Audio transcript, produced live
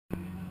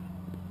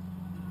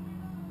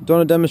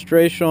Doing a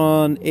demonstration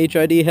on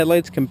HID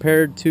headlights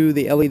compared to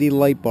the LED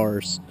light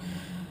bars.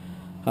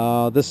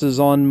 This is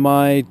on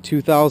my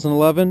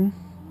 2011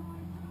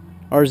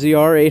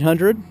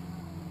 RZR-S.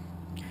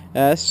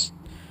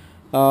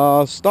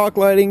 Stock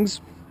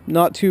lighting's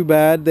not too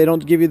bad. They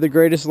don't give you the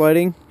greatest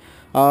lighting.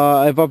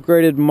 I've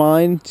upgraded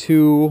mine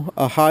to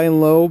a high and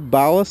low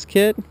ballast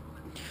kit.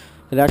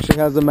 It actually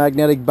has a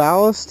magnetic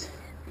ballast.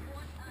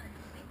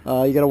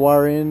 You gotta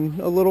wire in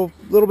a little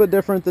bit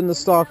different than the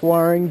stock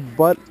wiring,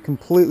 but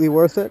completely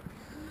worth it.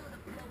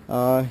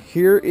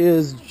 Here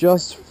is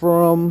just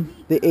from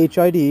the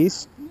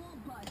HIDs.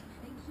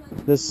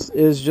 This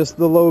is just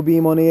the low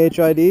beam on the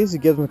HIDs.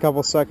 It gives them a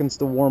couple seconds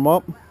to warm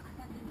up.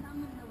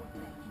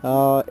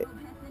 The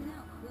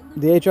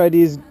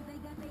HIDs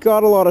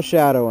got a lot of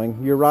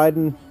shadowing. You're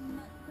riding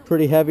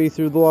pretty heavy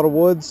through a lot of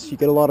woods. You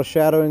get a lot of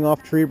shadowing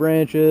off tree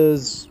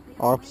branches,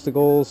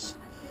 obstacles.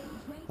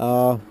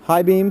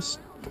 High beams,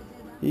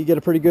 you get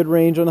a pretty good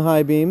range on the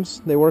high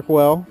beams. They work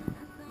well.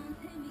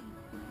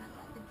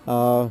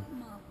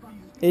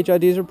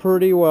 HIDs are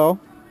pretty well,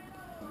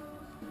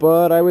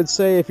 but I would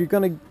say if you're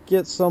gonna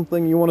get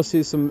something you want to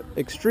see some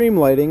extreme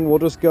lighting, we'll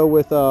just go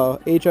with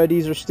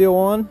HIDs are still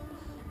on,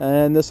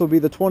 and this will be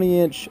the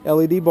 20-inch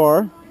LED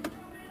bar.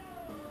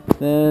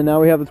 And now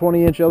we have the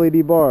 20-inch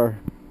LED bar.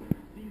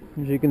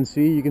 As you can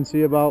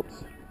see about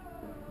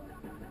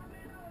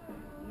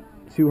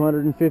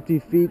 250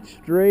 feet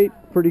straight,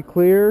 pretty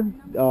clear.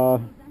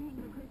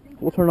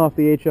 We'll turn off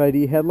the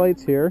HID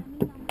headlights here.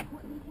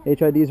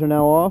 HIDs are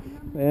now off,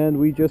 and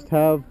we just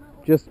have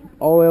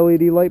all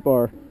LED light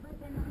bar.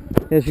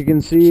 As you can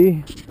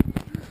see,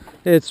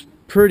 it's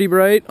pretty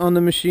bright on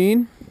the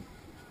machine,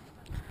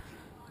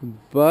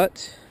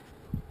 but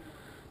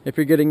if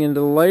you're getting into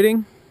the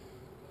lighting,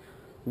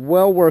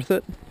 well worth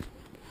it.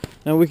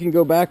 And we can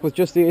go back with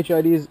just the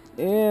HIDs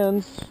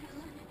and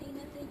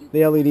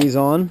the LEDs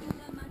on.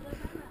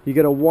 You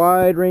get a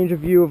wide range of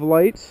view of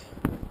light.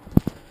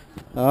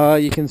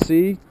 You can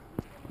see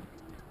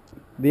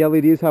the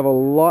LEDs have a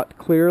lot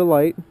clearer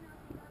light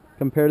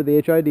compared to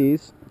the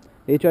HIDs.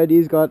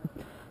 HIDs got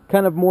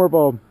kind of more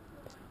of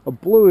a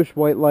bluish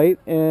white light,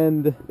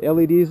 and the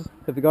LEDs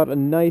have got a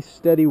nice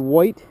steady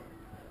white,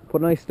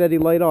 put a nice steady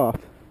light off.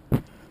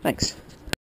 Thanks.